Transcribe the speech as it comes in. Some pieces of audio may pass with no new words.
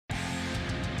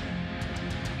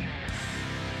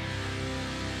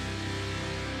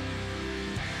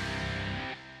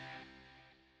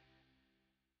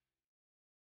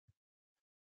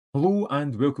Hello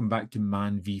and welcome back to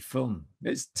ManVFilm.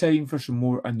 It's time for some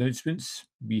more announcements.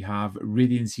 We have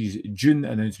Radiance's June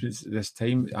announcements this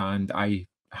time, and I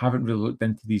haven't really looked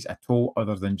into these at all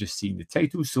other than just seeing the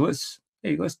titles. So let's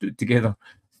do it together,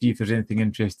 see if there's anything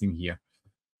interesting here.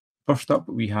 First up,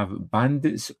 we have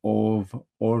Bandits of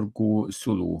Orgo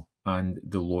Solo and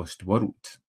the Lost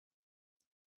World.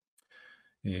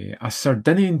 A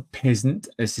Sardinian peasant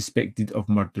is suspected of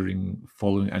murdering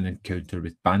following an encounter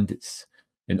with bandits.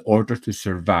 In order to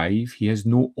survive, he has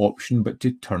no option but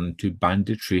to turn to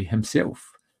banditry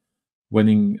himself.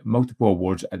 Winning multiple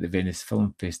awards at the Venice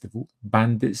Film Festival,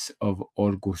 Bandits of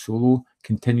Orgo Solo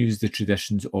continues the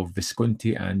traditions of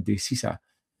Visconti and De Sisa,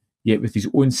 yet with his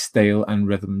own style and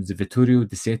rhythms, Vittorio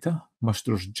De Seta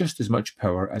musters just as much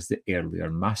power as the earlier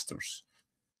masters.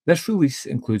 This release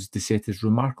includes De Seta's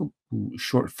remarkable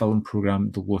short film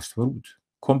programme The Lost World,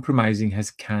 comprising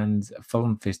his Cannes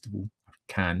Film Festival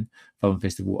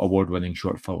award-winning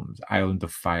short films, Island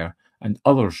of Fire, and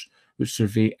others which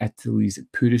survey Italy's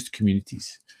poorest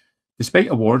communities. Despite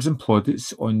awards and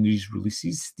plaudits on these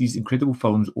releases, these incredible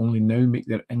films only now make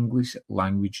their English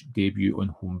language debut on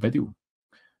home video.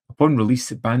 Upon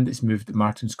release, Bandits moved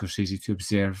Martin Scorsese to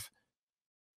observe,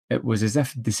 "It was as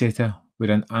if De Seta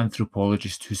were an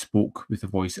anthropologist who spoke with the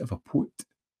voice of a poet."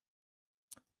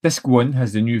 Disc 1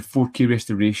 has the new 4K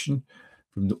restoration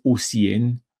from the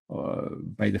OCN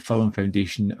by the Film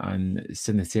Foundation and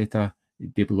Cineteca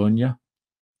di Bologna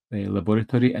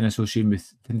laboratory in association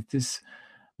with Tinnitus,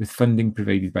 with funding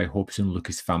provided by Hobson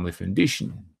Lucas Family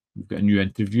Foundation. We've got a new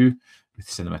interview with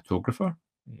cinematographer,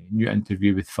 a new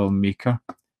interview with filmmaker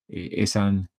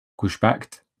Ehsan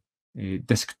Kushbakt.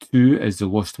 Disc 2 is The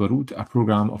Lost World, a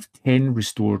programme of 10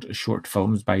 restored short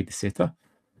films by De Seta.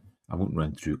 I won't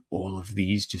run through all of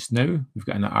these just now. We've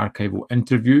got an archival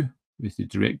interview with the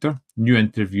director, new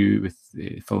interview with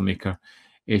the filmmaker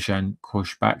Ehsan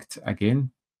Kushbakt again.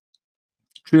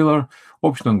 Trailer,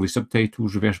 optional English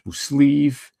subtitles, reversible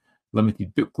sleeve,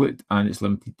 limited booklet, and it's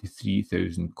limited to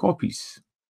 3,000 copies.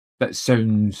 It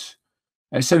sounds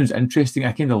interesting.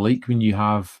 I kind of like when you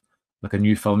have like a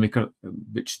new filmmaker,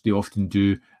 which they often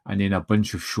do, and then a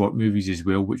bunch of short movies as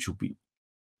well, which will be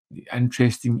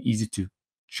interesting, easy to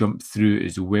jump through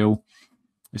as well.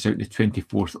 It's out the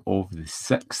 24th of the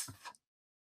 6th,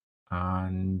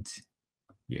 and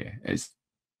yeah,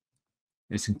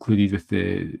 it's included with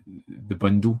the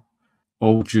bundle.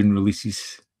 All June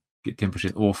releases get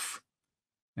 10% off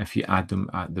if you add them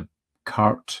at the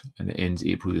cart, and it ends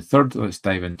April the 3rd. Let's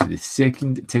dive into the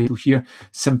second title here,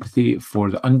 Sympathy for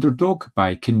the Underdog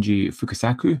by Kinji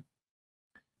Fukasaku.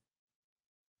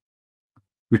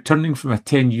 Returning from a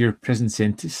 10-year prison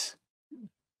sentence,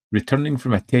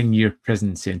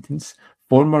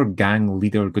 former gang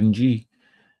leader Gunji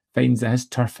finds that his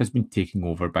turf has been taken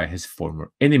over by his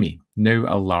former enemy, now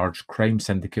a large crime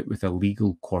syndicate with a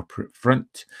legal corporate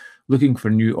front. Looking for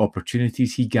new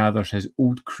opportunities, he gathers his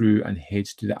old crew and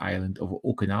heads to the island of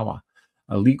Okinawa,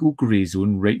 a legal grey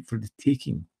zone ripe for the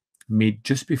taking, made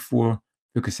just before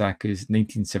Fukasaku's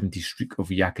 1970s streak of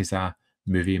Yakuza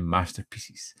movie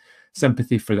masterpieces.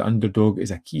 Sympathy for the Underdog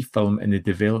is a key film in the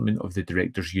development of the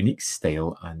director's unique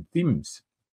style and themes.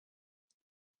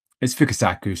 It's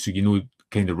Fukasaku, so you know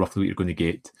kind of roughly what you're going to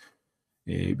get.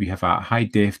 We have a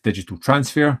high-def digital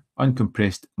transfer,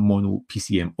 uncompressed mono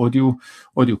PCM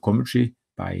audio commentary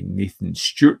by Nathan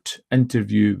Stewart,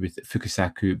 interview with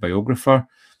Fukasaku biographer,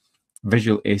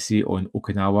 visual essay on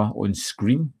Okinawa on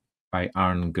screen by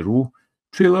Aaron Garreau,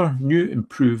 trailer, new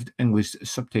improved English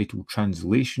subtitle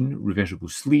translation, reversible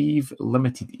sleeve,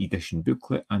 limited edition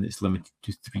booklet, and it's limited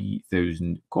to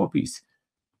 3,000 copies.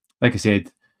 Like I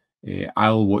said,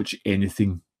 I'll watch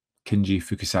anything Kinji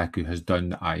Fukasaku has done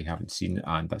that I haven't seen,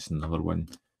 and that's another one.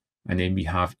 And then we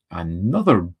have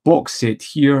another box set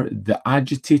here, The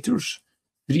Agitators,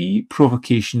 3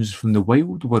 Provocations from the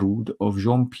Wild World of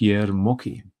Jean-Pierre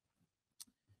Mocky.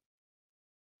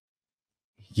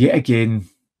 Yet again,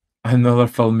 another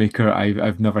filmmaker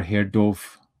I've never heard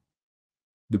of.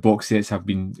 The box sets have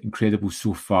been incredible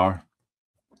so far.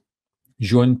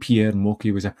 Jean-Pierre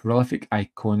Mocky was a prolific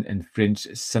icon in French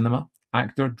cinema,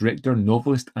 actor, director,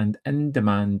 novelist, and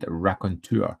in-demand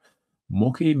raconteur.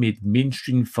 Mocky made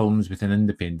mainstream films with an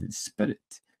independent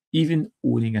spirit, even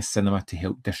owning a cinema to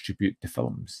help distribute the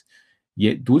films.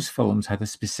 Yet those films had a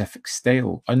specific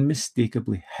style,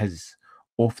 unmistakably his,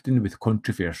 often with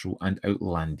controversial and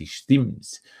outlandish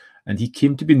themes, and he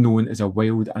came to be known as a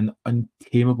wild and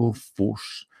untamable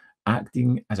force,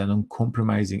 acting as an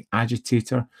uncompromising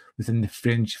agitator within the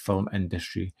French film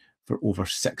industry for over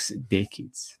 6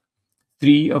 decades.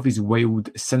 3 of his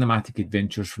wild cinematic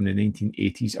adventures from the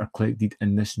 1980s are collected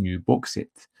in this new box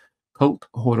set. Cult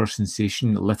horror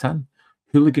sensation Litan,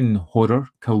 hooligan horror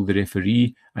Kill the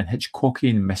Referee, and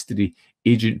Hitchcockian mystery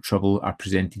Agent Trouble are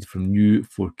presented from new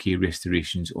 4K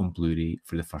restorations on Blu-ray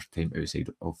for the first time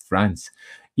outside of France.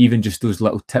 Even just those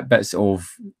little tidbits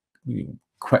of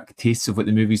quick tastes of what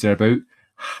the movies are about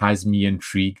has me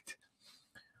intrigued.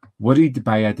 Worried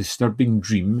by a disturbing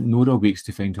dream, Nora wakes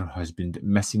to find her husband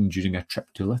missing during a trip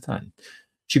to Litan.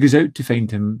 She goes out to find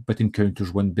him, but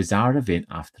encounters one bizarre event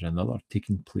after another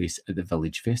taking place at the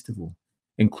village festival,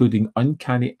 including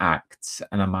uncanny acts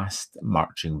and a masked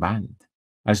marching band.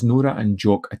 As Nora and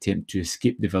Jock attempt to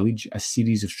escape the village, a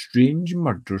series of strange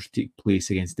murders take place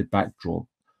against the backdrop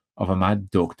of a mad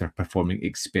doctor performing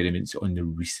experiments on the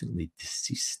recently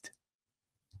deceased.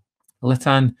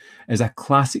 Litan is a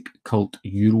classic cult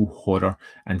Euro horror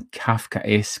and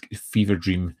Kafkaesque fever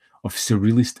dream of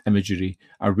surrealist imagery,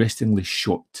 arrestingly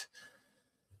shot.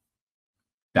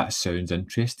 That sounds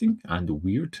interesting and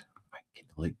weird. I kind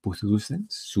of like both of those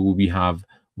things. So we have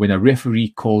when a referee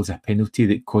calls a penalty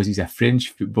that causes a French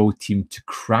football team to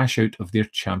crash out of their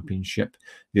championship,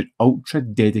 their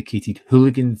ultra-dedicated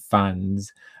hooligan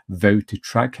fans vow to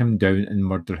track him down and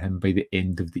murder him by the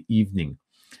end of the evening.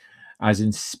 As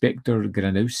Inspector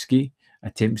Granowski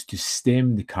attempts to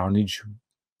stem the carnage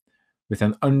with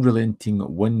an unrelenting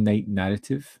one-night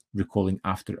narrative, recalling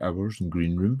After Hours and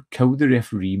Green Room, Kill the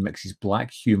Referee mixes black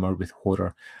humour with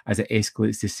horror as it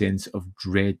escalates the sense of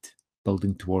dread,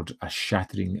 building towards a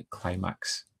shattering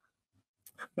climax.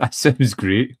 That sounds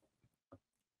great.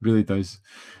 Really does.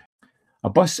 A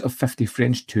bus of 50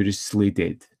 French tourists lay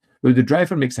dead. When the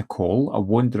driver makes a call, a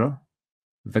wanderer,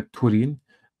 Victorian,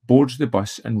 boards the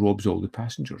bus and robs all the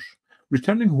passengers.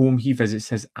 Returning home, he visits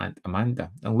his Aunt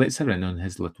Amanda and lets her in on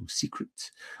his little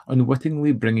secrets,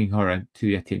 unwittingly bringing her to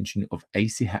the attention of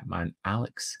icy hitman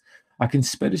Alex, a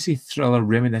conspiracy thriller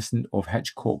reminiscent of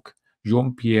Hitchcock.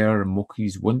 Jean-Pierre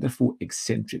Mocky's wonderful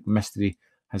eccentric mystery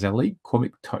has a light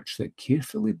comic touch that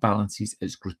carefully balances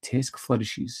its grotesque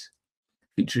flourishes,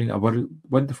 featuring a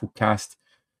wonderful cast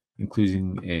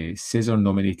including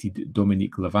César-nominated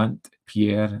Dominique Levant,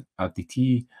 Pierre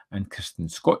Arditi, and Kristen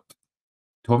Scott.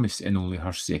 Thomas in only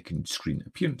her second screen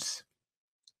appearance.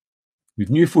 With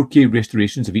new 4K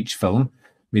restorations of each film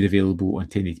made available on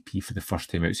 1080p for the first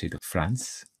time outside of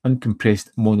France, uncompressed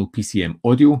mono PCM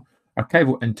audio,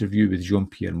 archival interview with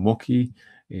Jean-Pierre Mocky,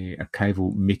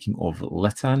 archival making of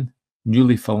Litan,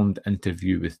 newly filmed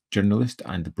interview with journalist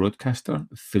and broadcaster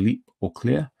Philippe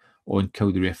Auclair on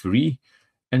Kill the Referee,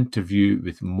 interview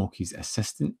with Mocky's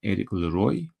assistant Eric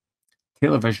Leroy,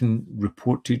 television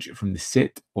reportage from the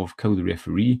set of Kill the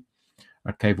Referee,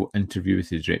 archival interview with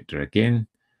the director again,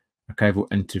 archival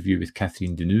interview with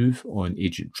Catherine Deneuve on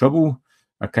Agent Trouble,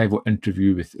 archival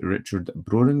interview with Richard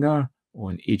Broringer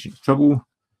on Agent Trouble,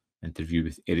 interview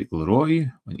with Eric Leroy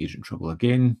on Agent Trouble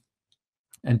again,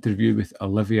 interview with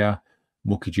Olivia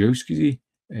Mokijiowski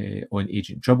on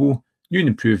Agent Trouble, new and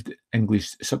improved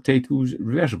English subtitles,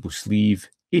 reversible sleeve,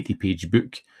 80-page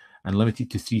book, and limited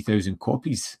to 3,000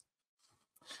 copies.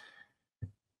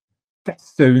 That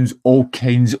sounds all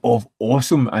kinds of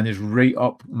awesome and is right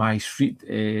up my street.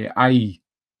 I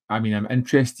mean, I'm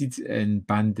interested in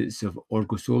Bandits of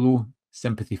Orgosolo,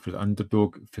 Sympathy for the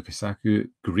Underdog, Fukasaku,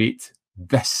 great.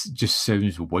 This just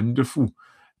sounds wonderful.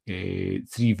 3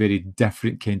 very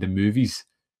different kind of movies.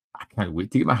 I can't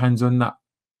wait to get my hands on that.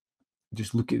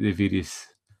 Just look at the various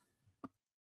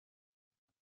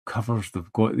covers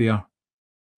they've got there.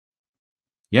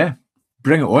 Yeah,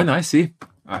 bring it on, I say.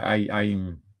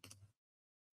 I'm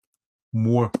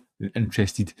more than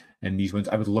interested in these ones.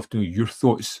 I would love to know your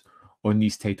thoughts on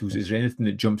these titles. Is there anything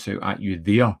that jumps out at you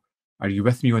there? Are you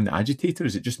with me on the Agitator?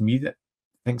 Is it just me that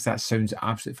thinks that sounds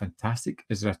absolutely fantastic?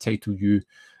 Is there a title you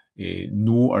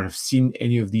know or have seen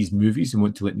any of these movies and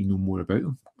want to let me know more about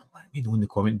them? Let me know in the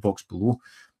comment box below.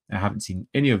 I haven't seen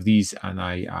any of these, and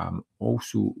I am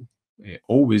also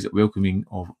always welcoming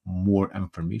of more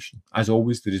information. As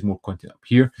always, there is more content up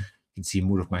here. You can see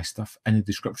more of my stuff in the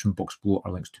description box below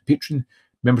are links to Patreon,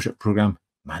 membership program,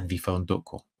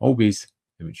 manvfilm.com. Always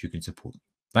in which you can support me.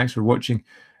 Thanks for watching,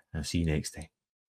 and I'll see you next time.